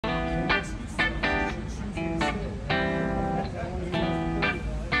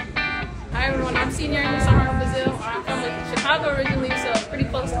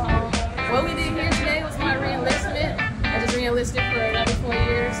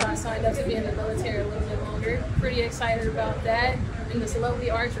be in the military a little bit longer. Pretty excited about that. In this lovely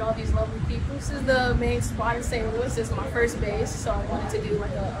arch with all these lovely people. This is the main spot in St. Louis. This is my first base, so I wanted to do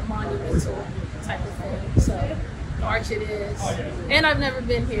like a monumental type of thing. So the arch it is. And I've never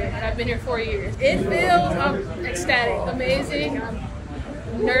been here, and I've been here 4 years. It feels, I'm ecstatic, amazing. I'm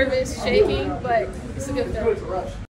nervous, shaking, but it's a good feeling.